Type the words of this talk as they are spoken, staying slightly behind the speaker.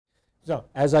So,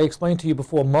 as I explained to you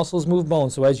before, muscles move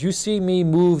bones. So as you see me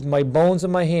move my bones in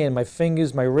my hand, my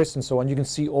fingers, my wrists, and so on, you can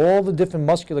see all the different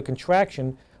muscular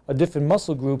contraction of different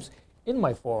muscle groups in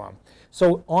my forearm.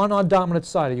 So on our dominant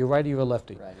side, are you righty or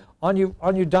lefty? Righty.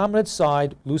 On your dominant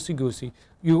side, loosey-goosey,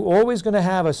 you're always going to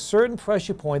have a certain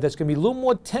pressure point that's going to be a little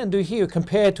more tender here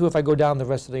compared to if I go down the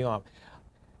rest of the arm.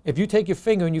 If you take your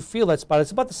finger and you feel that spot,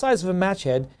 it's about the size of a match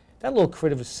head. That little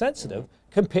critter is sensitive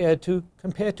compared to.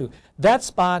 That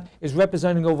spot is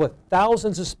representing over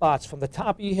thousands of spots from the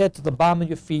top of your head to the bottom of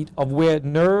your feet of where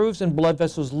nerves and blood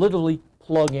vessels literally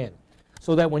plug in.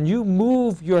 So that when you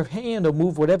move your hand or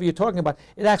move whatever you're talking about,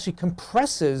 it actually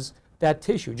compresses that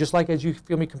tissue, just like as you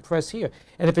feel me compress here.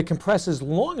 And if it compresses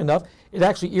long enough, it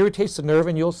actually irritates the nerve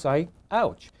and you'll say,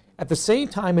 ouch. At the same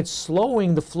time, it's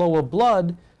slowing the flow of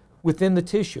blood within the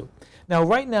tissue. Now,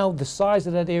 right now, the size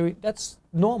of that area, that's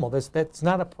normal. That's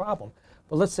not a problem.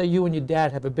 But let's say you and your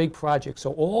dad have a big project.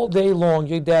 So all day long,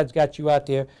 your dad's got you out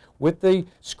there with the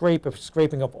scraper,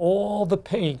 scraping up all the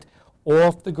paint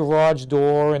off the garage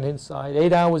door and inside,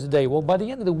 8 hours a day. Well, by the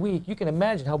end of the week, you can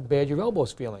imagine how bad your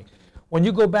elbow's feeling. When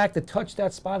you go back to touch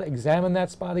that spot, examine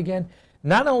that spot again,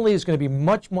 not only is it going to be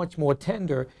much, much more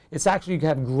tender, it's actually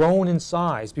going to have grown in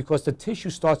size because the tissue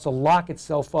starts to lock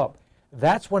itself up.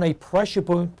 That's when a pressure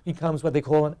point becomes what they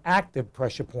call an active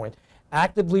pressure point,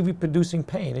 actively reproducing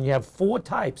pain. And you have 4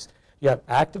 types. You have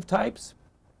active types,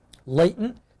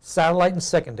 latent, satellite, and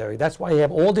secondary. That's why you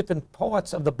have all different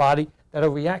parts of the body that are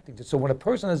reacting to it. So when a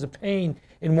person has a pain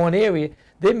in one area,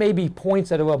 there may be points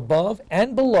that are above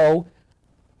and below,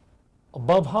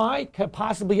 above high,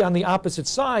 possibly on the opposite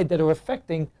side, that are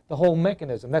affecting the whole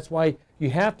mechanism. That's why you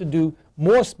have to do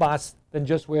more spots than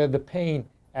just where the pain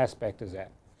aspect is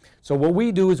at. So what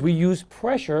we do is we use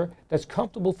pressure that's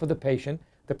comfortable for the patient.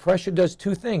 The pressure does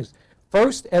 2 things.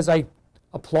 First, as I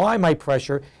apply my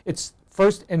pressure, it's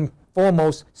first and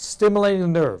foremost stimulating the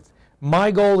nerve.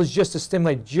 My goal is just to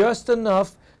stimulate just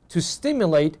enough to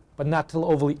stimulate, but not to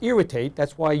overly irritate.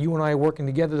 That's why you and I are working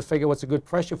together to figure what's a good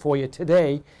pressure for you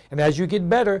today. And as you get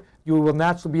better, you will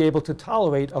naturally be able to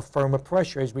tolerate a firmer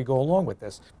pressure as we go along with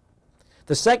this.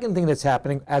 The second thing that's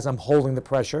happening as I'm holding the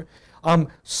pressure, I'm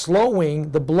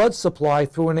slowing the blood supply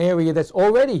through an area that's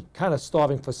already kind of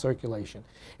starving for circulation.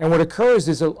 And what occurs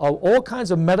is all kinds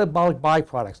of metabolic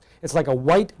byproducts. It's like a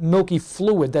white milky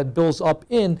fluid that builds up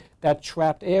in that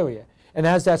trapped area. And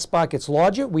as that spot gets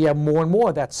larger, we have more and more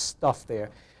of that stuff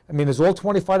there. I mean, there's all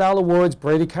 $25 words,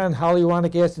 bradykinin,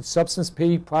 hyaluronic acid, substance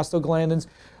P, prostaglandins,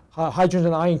 hydrogen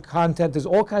and iron content. There's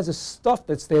all kinds of stuff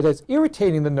that's there that's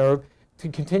irritating the nerve to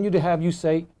continue to have you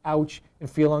say, ouch, and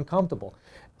feel uncomfortable.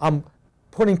 I'm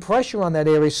putting pressure on that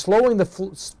area, slowing the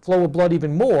flow of blood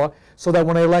even more, so that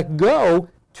when I let go,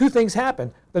 2 things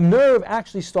happen. The nerve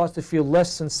actually starts to feel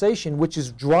less sensation, which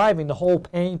is driving the whole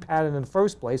pain pattern in the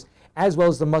first place, as well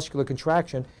as the muscular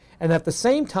contraction. And at the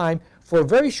same time, for a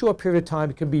very short period of time,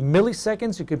 it could be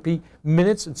milliseconds, it could be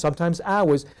minutes, and sometimes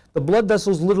hours, the blood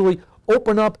vessels literally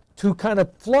open up to kind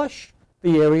of flush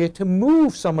the area to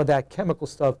move some of that chemical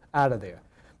stuff out of there.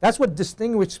 That's what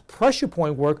distinguishes pressure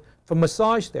point work from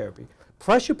massage therapy.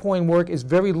 Pressure point work is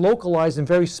very localized and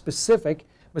very specific.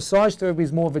 Massage therapy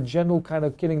is more of a general kind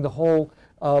of getting the whole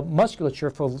musculature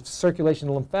for circulation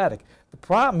and lymphatic. The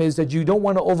problem is that you don't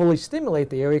want to overly stimulate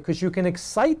the area because you can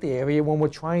excite the area when we're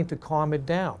trying to calm it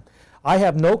down. I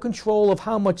have no control of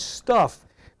how much stuff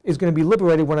is going to be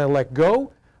liberated when I let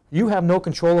go. You have no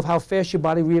control of how fast your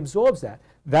body reabsorbs that.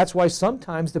 That's why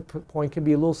sometimes the point can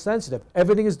be a little sensitive.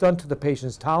 Everything is done to the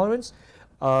patient's tolerance,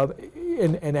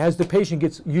 and as the patient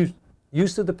gets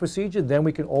used to the procedure, then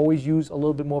we can always use a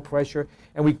little bit more pressure,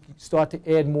 and we start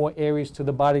to add more areas to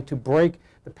the body to break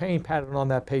the pain pattern on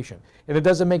that patient. And it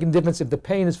doesn't make a difference if the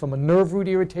pain is from a nerve root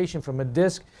irritation, from a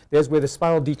disc. There's where the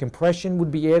spiral decompression would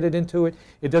be added into it.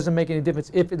 It doesn't make any difference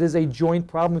if it is a joint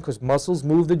problem because muscles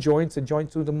move the joints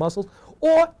move the muscles,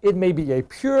 or it may be a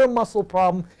pure muscle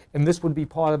problem, and this would be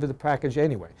part of the package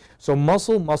anyway. So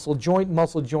muscle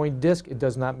joint, disc, it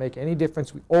does not make any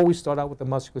difference. We always start out with the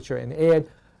musculature and add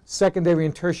secondary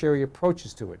and tertiary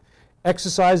approaches to it.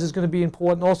 Exercise is going to be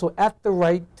important also at the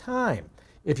right time.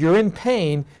 If you're in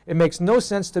pain, it makes no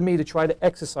sense to me to try to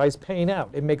exercise pain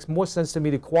out. It makes more sense to me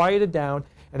to quiet it down,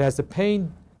 and as the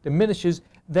pain diminishes,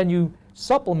 then you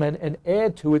supplement and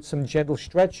add to it some gentle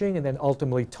stretching and then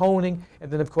ultimately toning, and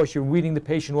then of course you're weaning the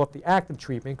patient off the active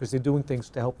treatment because they're doing things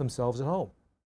to help themselves at home.